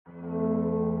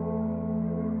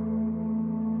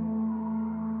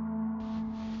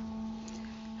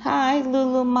Hi,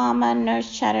 Lulu Mama,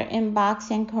 Nurse Chatter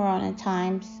Inbox in Corona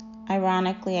Times.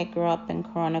 Ironically, I grew up in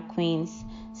Corona, Queens,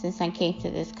 since I came to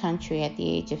this country at the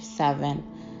age of 7.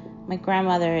 My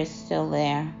grandmother is still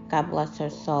there. God bless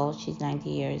her soul. She's 90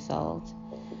 years old.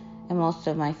 And most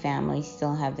of my family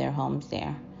still have their homes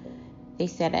there. They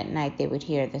said at night they would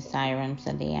hear the sirens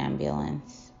of the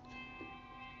ambulance.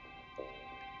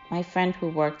 My friend who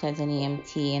worked as an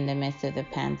EMT in the midst of the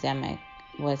pandemic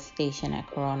was stationed at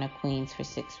Corona, Queens for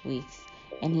 6 weeks,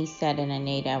 and he said in an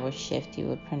 8-hour shift he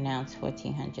would pronounce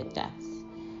 1,400 deaths.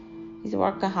 He's a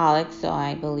workaholic, so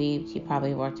I believed he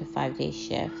probably worked a 5-day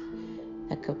shift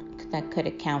that could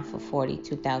account for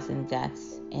 42,000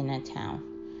 deaths in a town.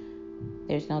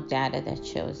 There's no data that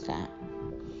shows that.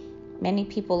 Many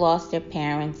people lost their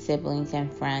parents, siblings,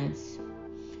 and friends.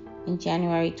 In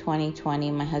January 2020,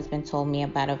 my husband told me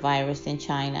about a virus in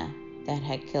China that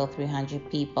had killed 300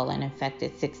 people and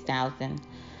infected 6,000.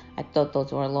 I thought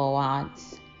those were low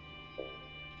odds.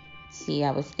 See, I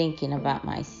was thinking about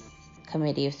my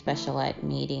committee of special ed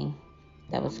meeting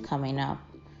that was coming up,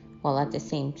 while at the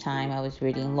same time I was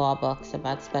reading law books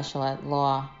about special ed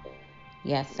law.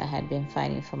 Yes, I had been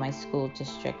fighting for my school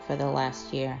district for the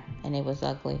last year, and it was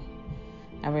ugly.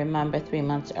 I remember 3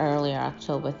 months earlier,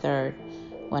 October 3rd,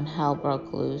 when hell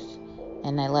broke loose,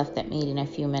 and I left that meeting a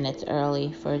few minutes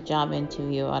early for a job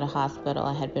interview at a hospital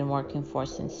I had been working for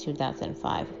since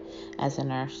 2005 as a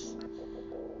nurse.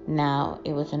 Now,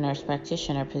 it was a nurse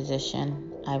practitioner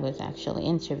position I was actually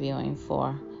interviewing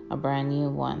for, a brand new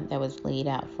one that was laid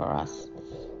out for us.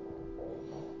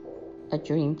 A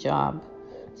dream job.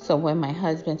 So when my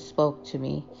husband spoke to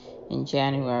me in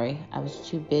January, I was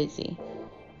too busy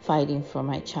fighting for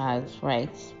my child's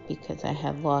rights because I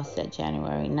had lost that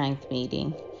January 9th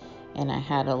meeting and I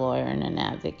had a lawyer and an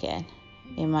advocate.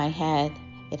 In my head,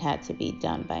 it had to be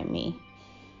done by me.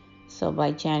 So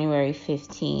by January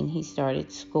 15, he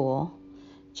started school.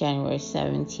 January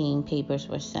 17, papers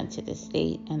were sent to the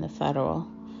state and the federal.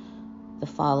 The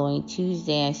following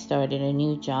Tuesday, I started a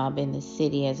new job in the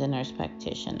city as a nurse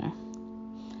practitioner.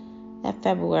 That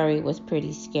February was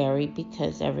pretty scary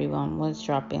because everyone was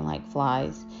dropping like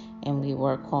flies and we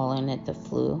were calling it the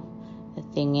flu. The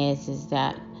thing is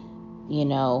that,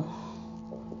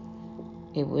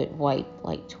 it would wipe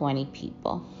like 20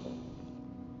 people.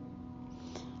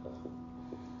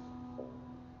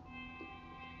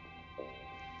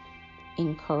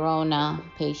 In Corona,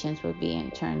 patients were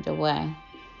being turned away.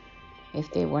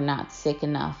 If they were not sick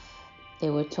enough, they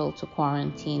were told to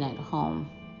quarantine at home.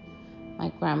 My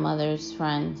grandmother's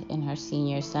friend in her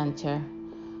senior center,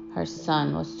 her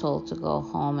son was told to go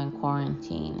home and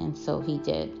quarantine, and so he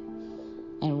did.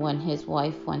 And when his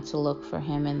wife went to look for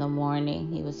him in the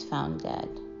morning, he was found dead.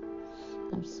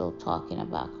 I'm still talking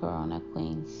about Corona,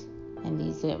 Queens, and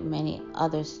these are many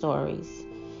other stories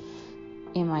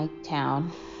in my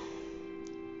town,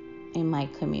 in my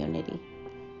community.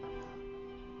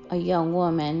 A young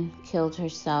woman killed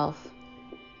herself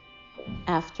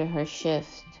after her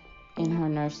shift in her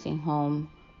nursing home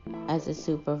as a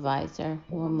supervisor,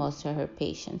 where most of her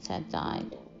patients had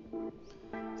died.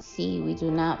 See, we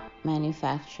do not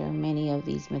manufacture many of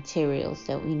these materials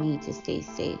that we need to stay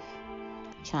safe.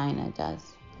 China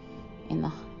does.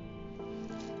 And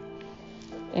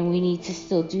we need to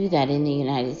still do that in the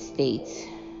United States.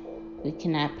 We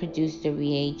cannot produce the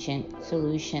reagent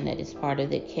solution that is part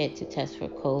of the kit to test for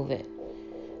COVID.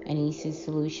 An easy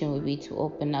solution would be to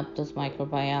open up those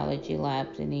microbiology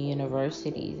labs in the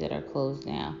universities that are closed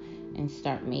now and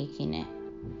start making it.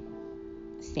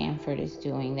 Stanford is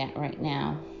doing that right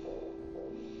now.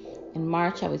 In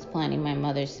March, I was planning my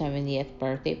mother's 70th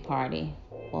birthday party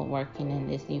while working in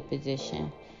this new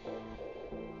position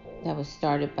that was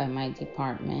started by my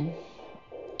department.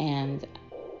 And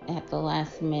at the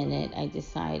last minute, I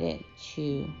decided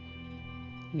to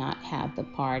not have the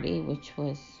party, which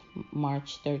was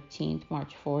March 13th,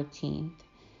 March 14th.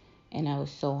 And I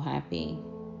was so happy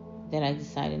that I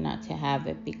decided not to have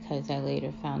it because I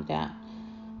later found out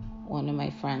one of my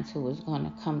friends who was going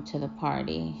to come to the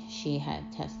party, she had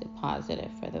tested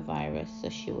positive for the virus, so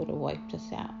she would have wiped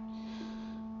us out.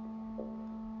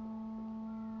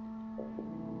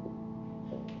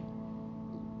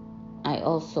 I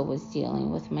also was dealing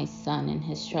with my son and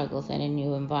his struggles at a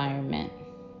new environment.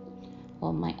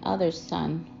 Well, my other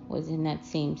son was in that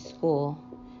same school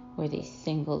where they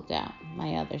singled out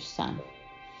my other son.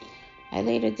 I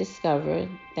later discovered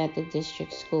that the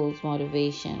district school's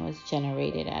motivation was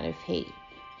generated out of hate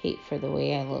for the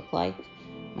way I look like.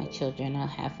 My children are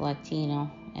half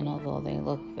Latino, and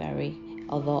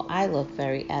although I look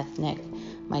very ethnic,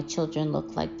 my children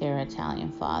look like their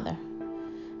Italian father.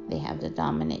 They have the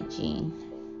dominant gene.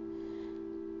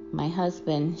 My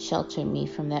husband sheltered me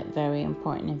from that very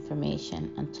important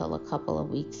information until a couple of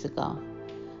weeks ago.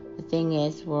 The thing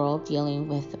is, we're all dealing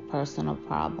with a personal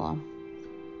problem,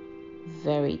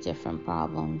 very different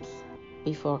problems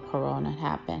before Corona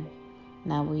happened.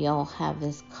 Now we all have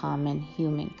this common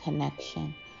human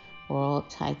connection. We're all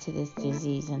tied to this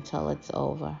disease until it's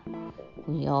over.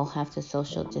 We all have to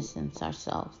social distance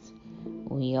ourselves.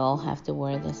 We all have to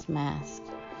wear this mask.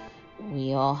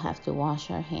 We all have to wash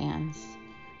our hands.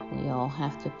 We all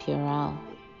have to peer out.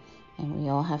 And we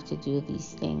all have to do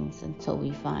these things until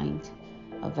we find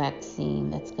a vaccine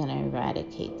that's going to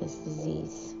eradicate this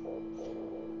disease.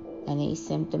 An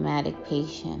asymptomatic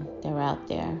patient, they're out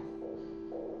there.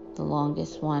 The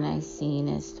longest one I've seen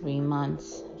is 3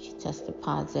 months. She tested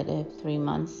positive 3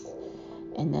 months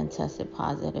and then tested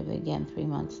positive again 3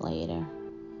 months later.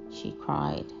 She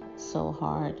cried so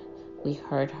hard. We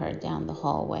heard her down the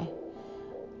hallway.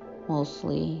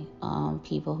 Mostly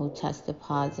people who tested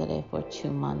positive were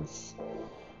 2 months.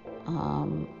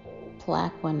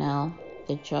 Plaquenil,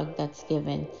 the drug that's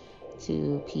given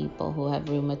to people who have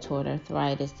rheumatoid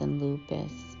arthritis and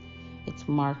lupus, it's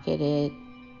marketed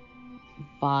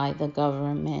by the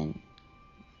government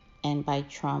and by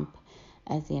Trump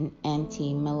as an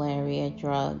anti-malaria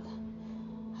drug,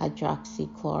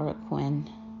 hydroxychloroquine.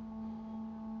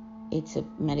 It's a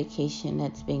medication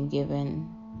that's been given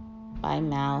by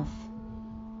mouth,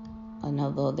 and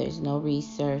although there's no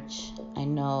research, I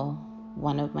know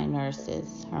one of my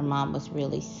nurses, her mom was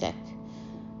really sick,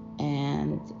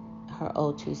 and her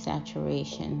O2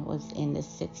 saturation was in the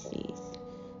 60s.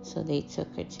 So they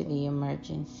took her to the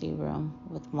emergency room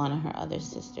with one of her other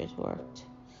sisters worked.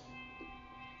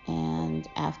 And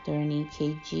after an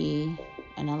EKG,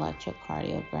 an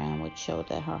electrocardiogram, which showed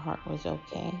that her heart was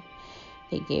okay,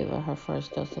 they gave her her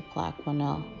first dose of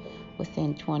Plaquenil.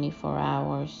 Within 24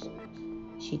 hours,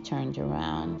 she turned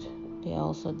around. They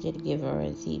also did give her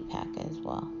a Z-Pack as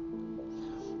well.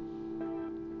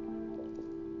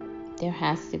 There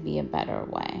has to be a better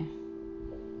way.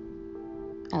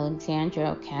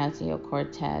 Alexandria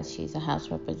Ocasio-Cortez, she's a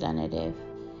House representative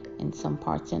in some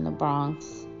parts in the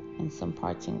Bronx and some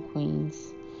parts in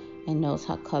Queens, and knows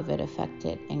how COVID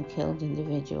affected and killed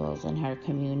individuals in her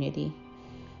community.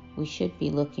 We should be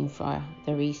looking for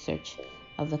the research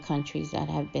of the countries that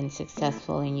have been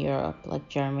successful in Europe, like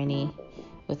Germany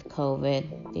with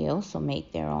COVID. They also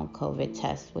make their own COVID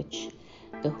test, which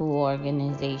the WHO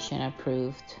organization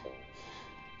approved.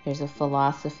 There's a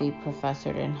philosophy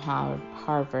professor in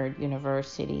Harvard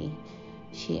University.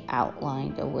 She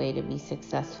outlined a way to be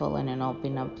successful in and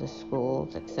open up the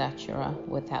schools, etc.,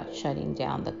 without shutting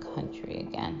down the country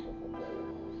again.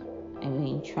 I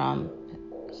mean, Trump,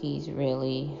 he's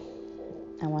really,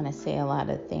 I want to say a lot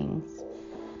of things,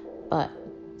 but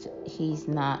he's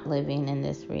not living in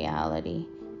this reality.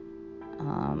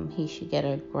 He should get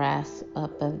a grasp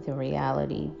up of the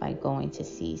reality by going to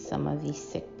see some of these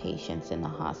sick patients in the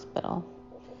hospital.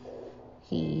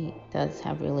 He does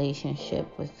have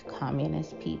relationship with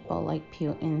communist people like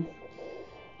Putin.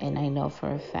 And I know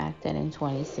for a fact that in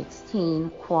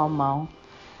 2016, Cuomo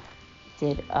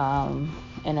did an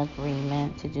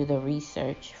agreement to do the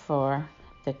research for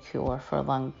the cure for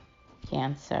lung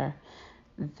cancer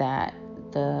that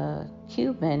the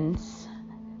Cubans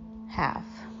have.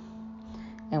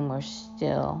 And we're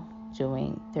still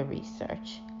doing the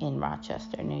research in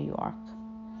Rochester, New York.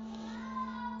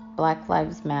 Black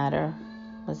Lives Matter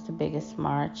was the biggest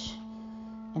march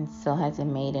and still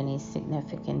hasn't made any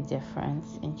significant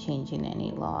difference in changing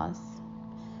any laws.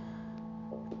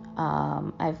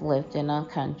 I've lived in a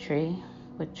country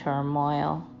with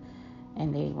turmoil,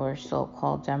 and they were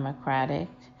so-called democratic.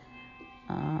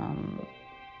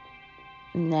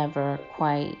 Never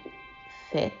quite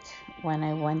fit when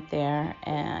I went there,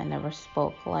 and I never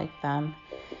spoke like them.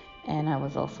 And I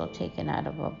was also taken out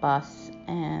of a bus,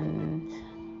 and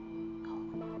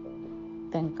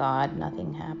thank God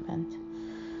nothing happened.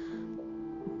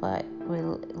 But we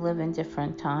live in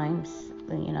different times.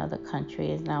 You know, the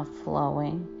country is now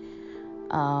flowing.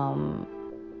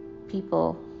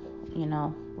 People, you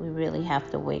know, we really have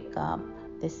to wake up.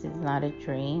 This is not a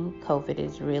dream. COVID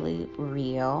is really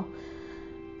real.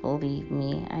 Believe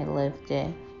me, I lived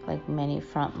it. Like many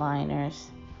frontliners,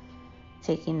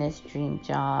 taking this dream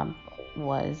job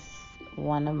was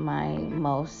one of my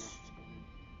most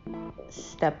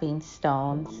stepping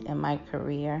stones in my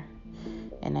career,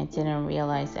 and I didn't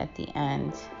realize at the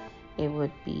end it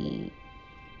would be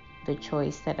the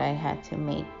choice that I had to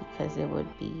make, because it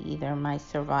would be either my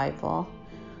survival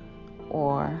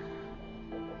or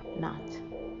not.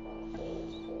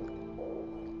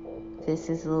 This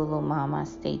is Lulu Mama.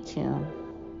 Stay tuned.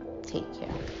 Take care.